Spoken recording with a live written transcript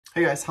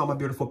Hey guys, how my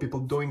beautiful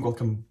people doing?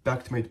 Welcome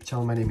back to my YouTube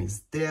channel. My name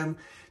is Dan.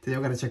 Today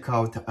we're gonna check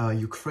out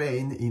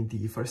Ukraine in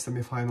the first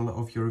semi-final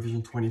of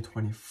Eurovision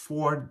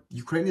 2024.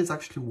 Ukraine is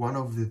actually one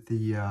of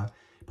the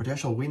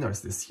potential winners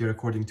this year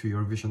according to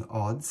Eurovision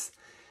odds.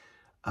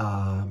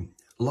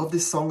 Love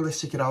this song. Let's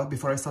check it out.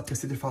 Before I start,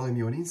 consider following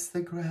me on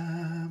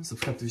Instagram,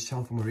 subscribe to this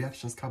channel for more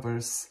reactions,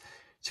 covers,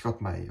 check out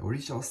my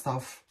original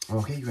stuff.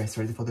 Okay, you guys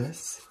ready for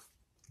this?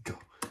 Go.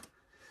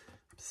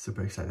 I'm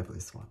super excited for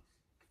this one.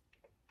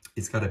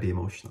 It's gotta be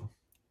emotional.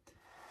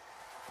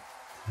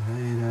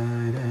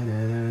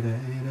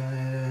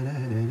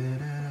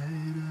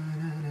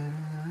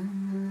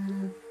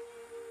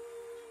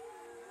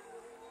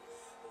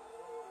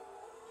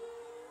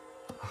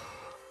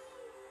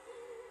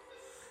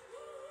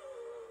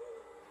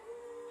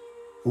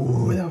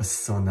 Ooh, that was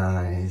so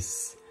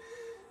nice.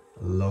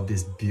 I love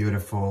this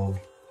beautiful,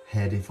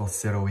 heady,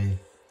 falsetto-y,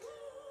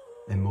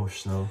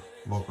 emotional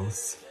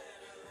vocals.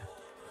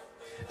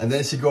 And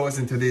then she goes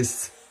into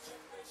this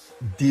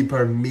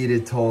deeper midi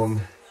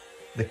tone,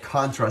 the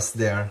contrast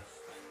there.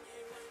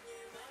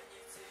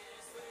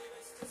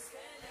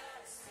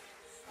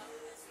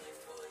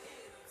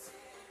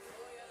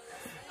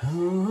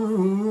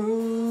 Oh,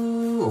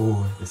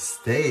 the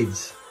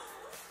stage.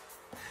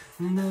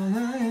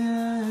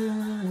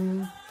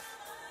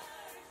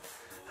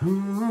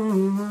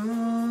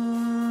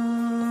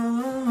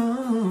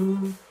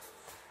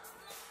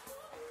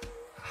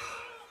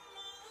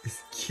 It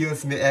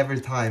kills me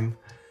every time.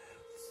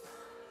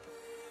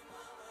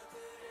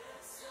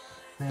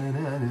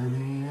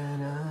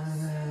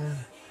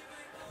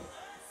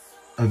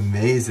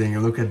 Amazing,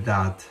 look at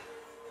that.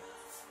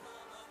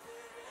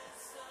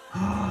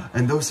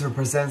 And those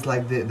represent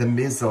like the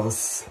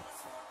missiles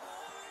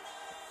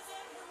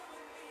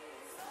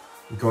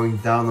going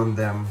down on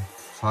them.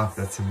 Fuck,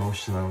 that's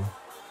emotional.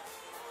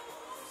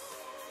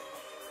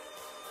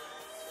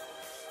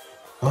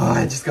 Oh,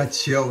 I just got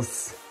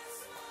chills.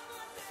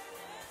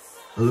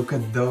 Look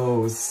at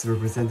those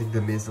representing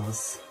the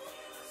missiles.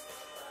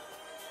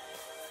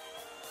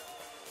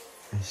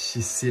 And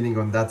she's sitting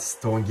on that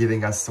stone,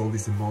 giving us all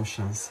these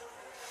emotions.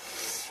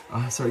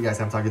 Sorry guys,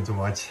 I'm talking too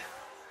much.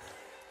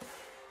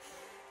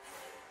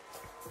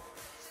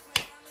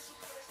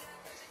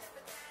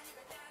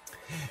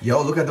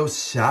 Yo, look at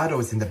those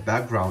shadows in the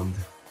background.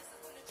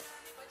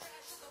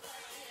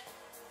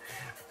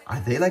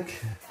 Are they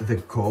like the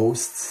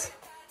ghosts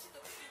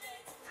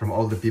from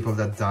all the people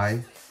that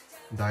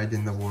died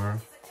in the war?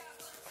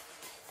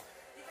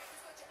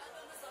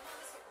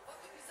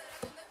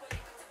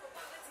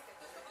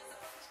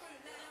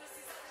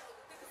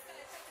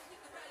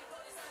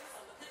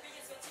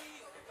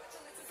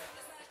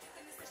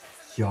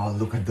 Yo,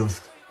 look at those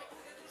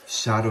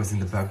shadows in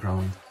the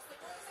background.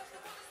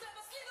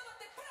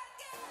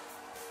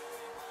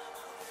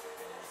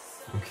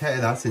 Okay,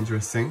 that's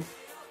interesting.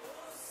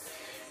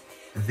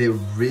 They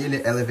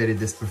really elevated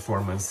this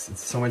performance.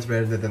 It's so much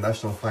better than the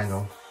national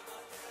final.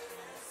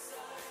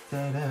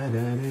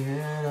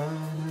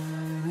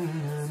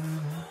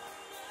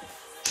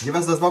 Give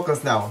us those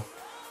vocals now.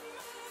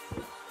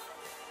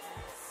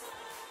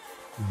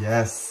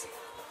 Yes.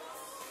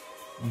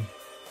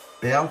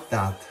 Belt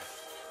that.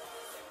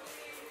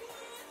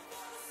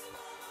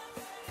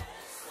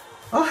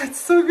 Oh,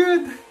 it's so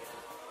good.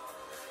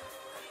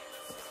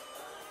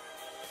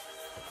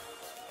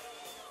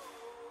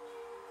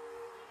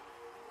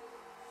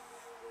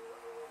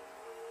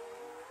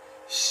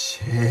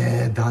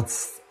 Shit,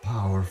 that's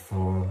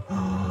powerful.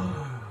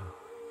 Are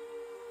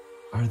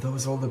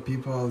those all the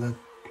people that...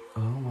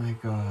 Oh my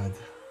god.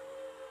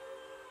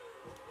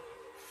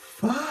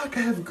 Fuck,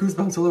 I have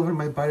goosebumps all over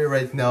my body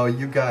right now,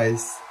 you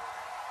guys.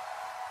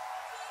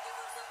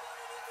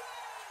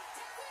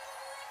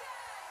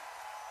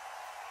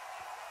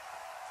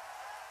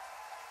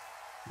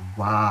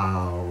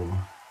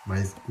 Wow. My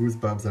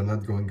goosebumps are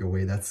not going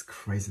away. That's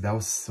crazy. That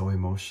was so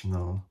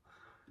emotional.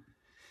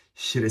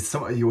 Shit,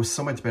 it was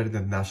so much better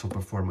than the national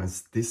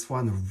performance. This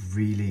one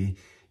really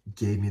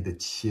gave me the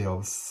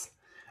chills.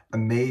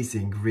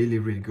 Amazing, really,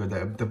 really good.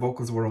 The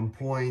vocals were on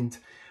point.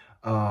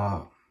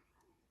 The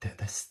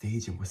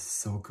staging was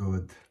so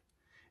good.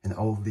 And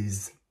all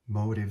these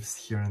motives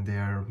here and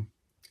there,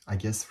 I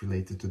guess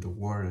related to the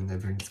war and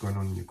everything that's going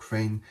on in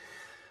Ukraine.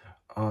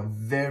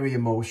 Very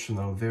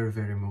emotional, very,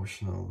 very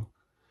emotional.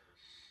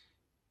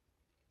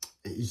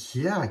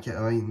 Yeah,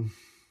 I mean,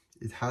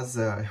 it has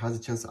a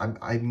chance.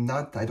 I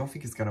don't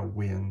think it's gonna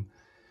win,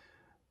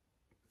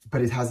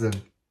 but it has a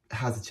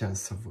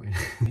chance of winning.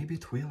 Maybe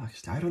it will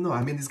actually. I don't know.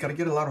 I mean, it's gonna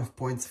get a lot of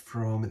points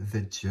from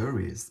the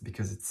juries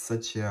because it's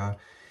such a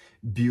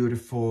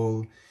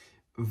beautiful,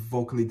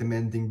 vocally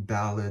demanding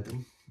ballad.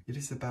 It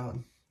is about,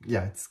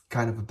 yeah, it's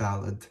kind of a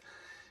ballad,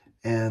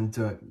 and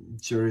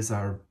juries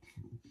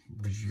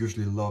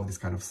usually love this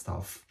kind of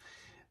stuff.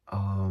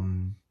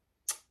 And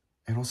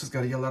also it's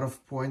got to get a lot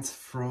of points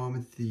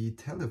from the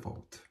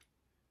televote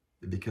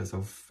because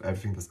of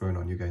everything that's going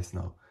on, you guys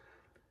know.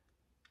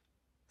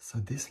 So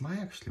this might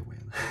actually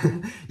win.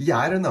 Yeah,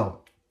 I don't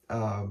know.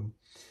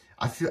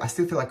 I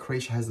still feel like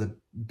Croatia has the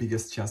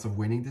biggest chance of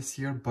winning this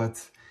year, but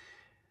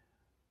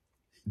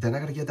they're not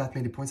gonna get that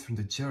many points from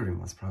the jury,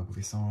 most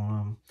probably. So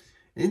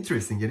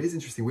interesting. It is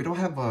interesting. We don't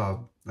have a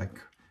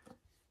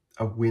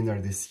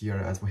winner this year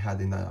as we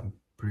had in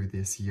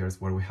previous years,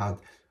 where we had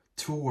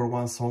 2 or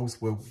 1 songs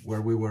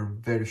where we were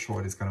very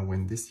sure it's gonna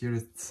win. This year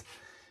it's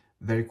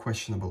very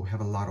questionable. We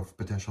have a lot of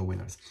potential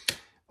winners.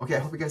 Okay, I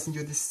hope you guys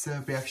enjoyed this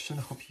reaction.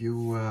 I hope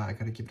you I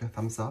gotta give it a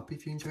thumbs up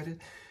if you enjoyed it.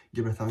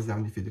 Give it a thumbs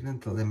down if you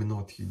didn't. Let me know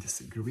what you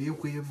disagree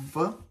with.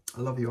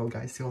 I love you all,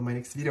 guys. See you on my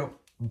next video.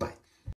 Bye.